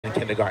in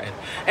kindergarten.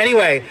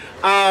 Anyway,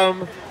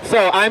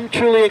 so I'm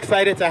truly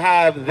excited to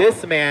have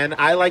this man.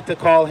 I like to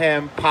call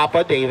him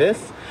Papa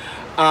Davis.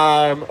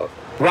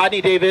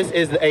 Rodney Davis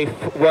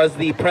was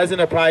the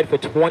president of Pride for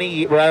 20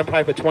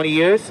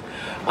 years.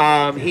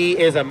 He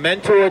is a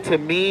mentor to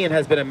me and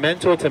has been a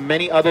mentor to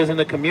many others in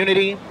the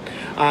community.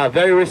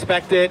 Very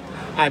respected.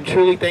 I'm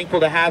truly thankful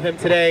to have him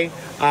today.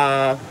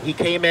 He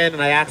came in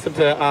and I asked him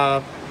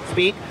to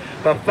speak.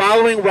 But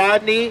following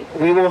Rodney,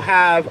 we will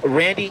have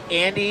Randy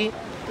Andy.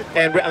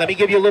 And let me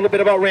give you a little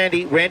bit about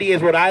Randy. Randy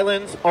is Rhode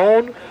Island's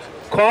own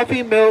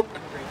coffee milk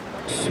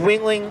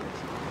swilling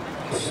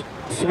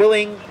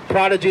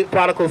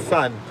prodigal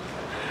son.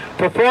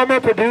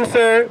 Performer,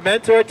 producer,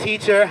 mentor,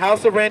 teacher,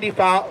 House of Randy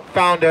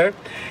founder.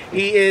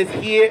 He is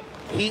here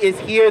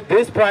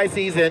this Pride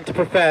season to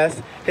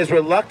profess his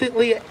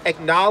reluctantly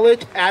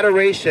acknowledged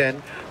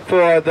adoration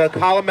for the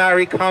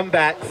calamari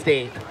comeback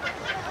state.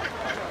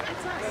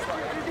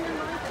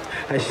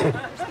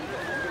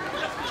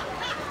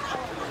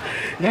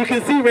 You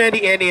can see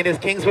Randy Andy and his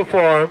Kings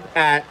perform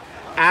at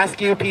Ask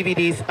You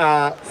PVD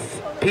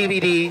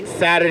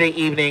Saturday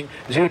evening,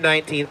 June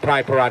 19th,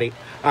 Pride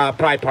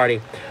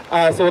Party.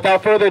 So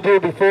without further ado,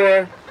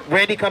 before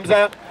Randy comes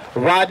up,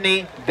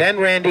 Rodney, then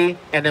Randy,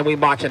 and then we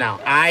marching out.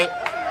 All right?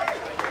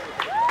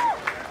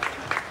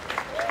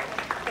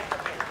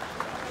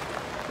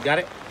 You got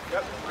it?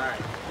 Yep. All right.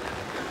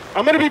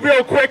 I'm going to be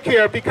real quick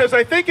here because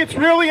I think it's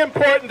really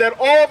important that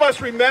all of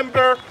us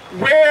remember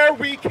where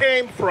we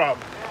came from.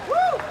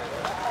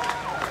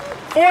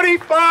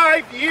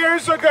 45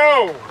 years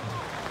ago,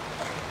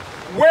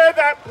 where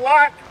that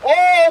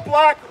all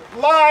Black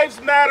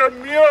Lives Matter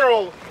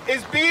mural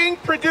is being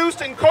produced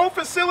and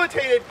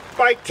co-facilitated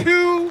by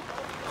two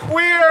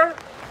queer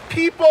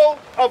people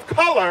of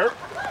color,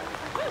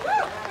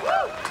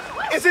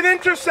 is an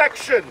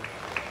intersection.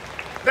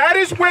 That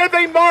is where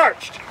they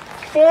marched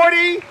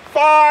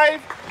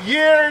 45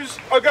 years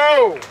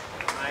ago.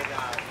 My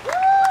God.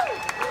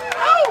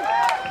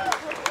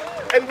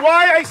 And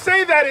why I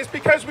say that is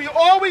because we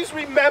always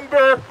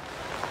remember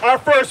our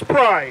first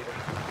Pride.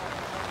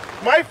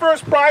 My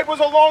first Pride was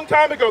a long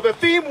time ago. The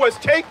theme was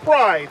Take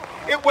Pride.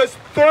 It was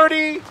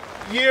 30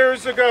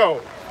 years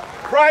ago.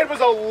 Pride was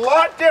a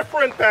lot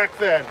different back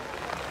then.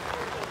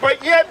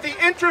 But yet the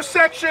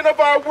intersection of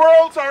our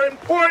worlds are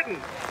important.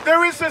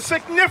 There is a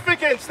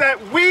significance that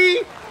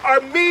we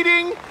are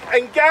meeting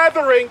and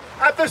gathering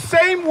at the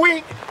same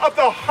week of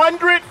the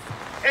 100th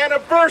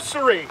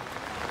anniversary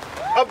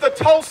of the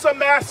Tulsa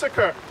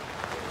Massacre.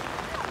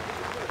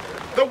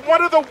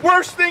 One of the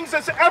worst things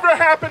that's ever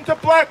happened to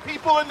Black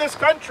people in this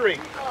country,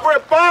 where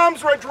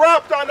bombs were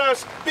dropped on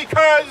us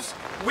because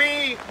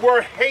we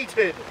were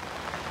hated.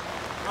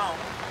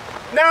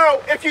 Now,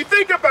 if you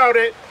think about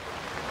it,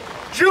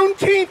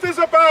 Juneteenth is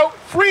about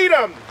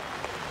freedom.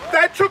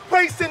 That took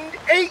place in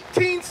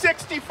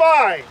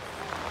 1865.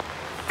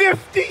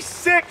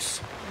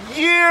 56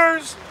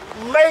 years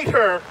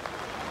later,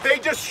 they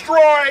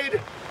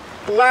destroyed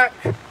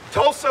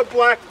Tulsa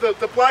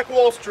the Black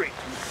Wall Street.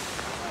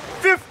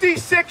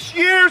 56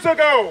 years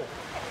ago.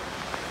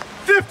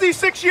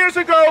 56 years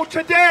ago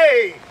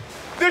today,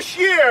 this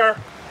year,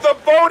 the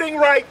Voting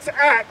Rights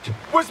Act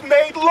was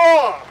made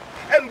law.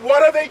 And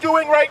what are they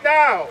doing right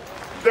now?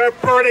 They're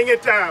burning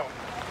it down.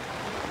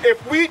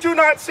 If we do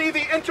not see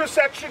the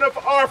intersection of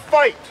our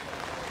fight,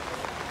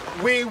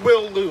 we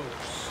will lose.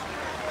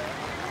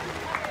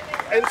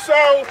 And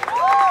so,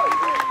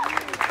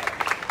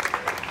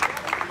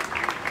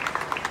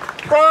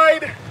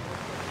 Pride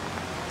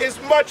is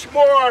much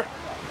more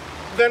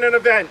than an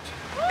event.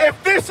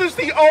 If this is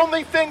the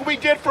only thing we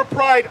did for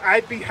Pride,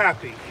 I'd be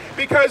happy.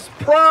 Because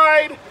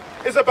Pride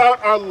is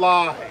about our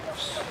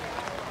lives.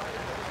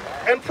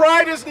 And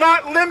Pride is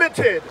not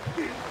limited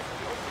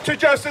to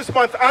just this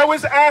month. I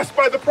was asked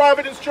by the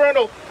Providence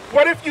Journal,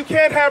 what if you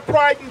can't have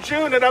Pride in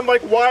June? And I'm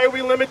like, why are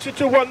we limited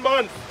to 1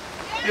 month?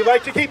 You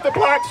like to keep the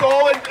Blacks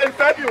all in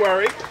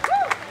February.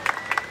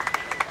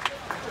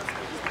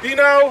 You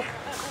know,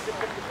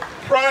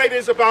 Pride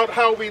is about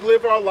how we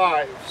live our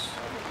lives,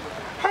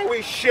 how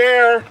we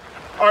share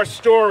our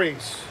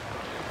stories,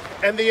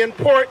 and the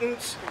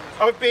importance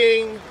of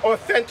being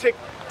authentic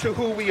to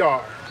who we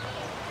are.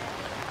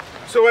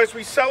 So as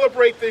we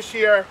celebrate this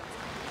year,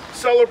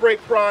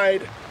 celebrate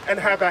Pride and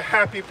have a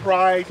happy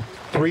Pride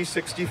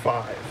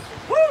 365.